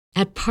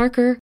At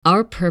Parker,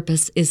 our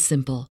purpose is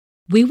simple.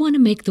 We want to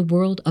make the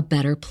world a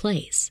better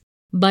place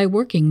by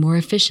working more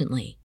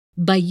efficiently,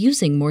 by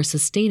using more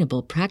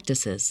sustainable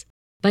practices,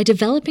 by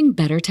developing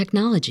better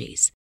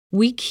technologies.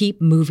 We keep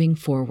moving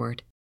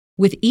forward.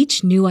 With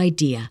each new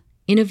idea,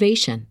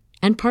 innovation,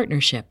 and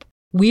partnership,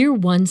 we're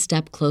one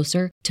step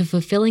closer to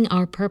fulfilling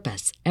our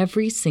purpose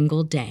every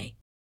single day.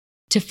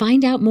 To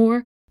find out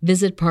more,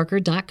 visit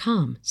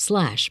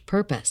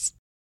parker.com/purpose.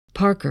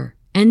 Parker,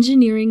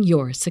 engineering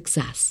your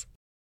success.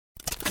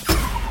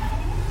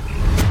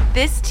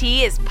 This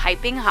tea is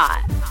piping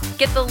hot.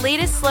 Get the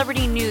latest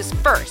celebrity news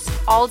first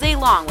all day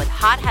long with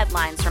hot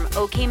headlines from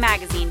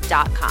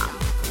okmagazine.com.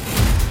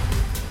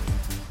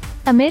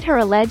 Amid her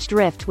alleged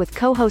rift with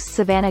co-host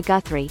Savannah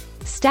Guthrie,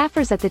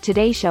 staffers at the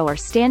Today Show are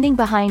standing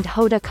behind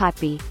Hoda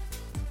Kotb.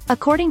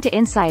 According to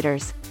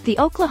insiders, the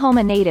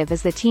Oklahoma native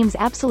is the team's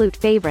absolute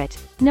favorite,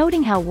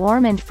 noting how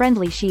warm and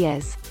friendly she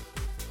is.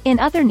 In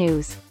other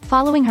news,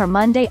 following her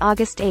Monday,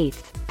 August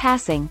 8th,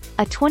 passing,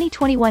 a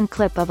 2021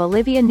 clip of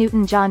Olivia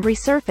Newton-John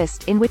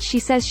resurfaced in which she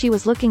says she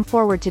was looking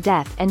forward to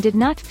death and did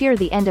not fear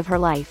the end of her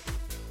life.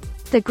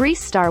 The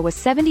Grease star was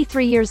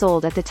 73 years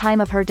old at the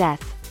time of her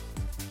death.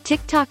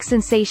 TikTok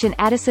sensation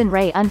Addison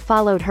Rae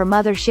unfollowed her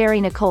mother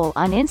Sherry Nicole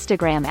on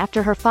Instagram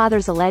after her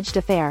father's alleged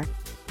affair.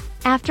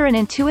 After an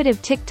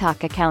intuitive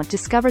TikTok account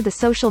discovered the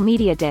social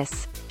media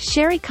diss,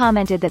 Sherry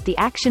commented that the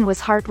action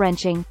was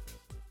heart-wrenching.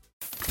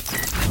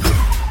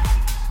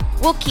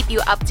 We'll keep you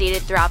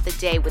updated throughout the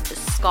day with the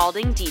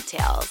scalding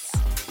details.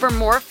 For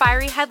more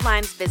fiery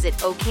headlines, visit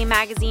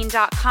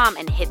okmagazine.com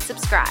and hit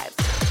subscribe.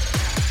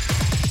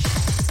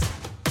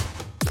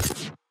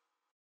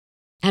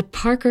 At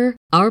Parker,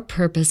 our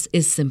purpose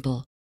is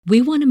simple.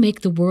 We want to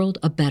make the world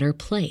a better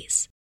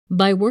place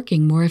by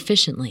working more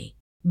efficiently,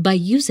 by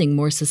using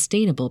more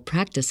sustainable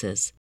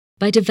practices,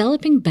 by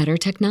developing better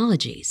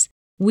technologies.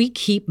 We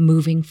keep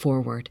moving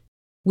forward.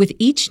 With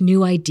each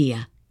new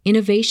idea,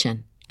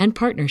 innovation, and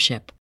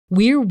partnership,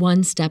 we're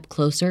one step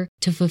closer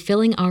to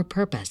fulfilling our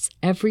purpose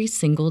every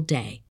single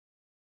day.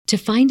 To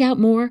find out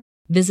more,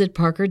 visit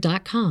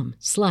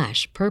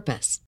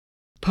parker.com/purpose.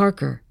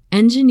 Parker,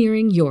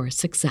 engineering your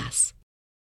success.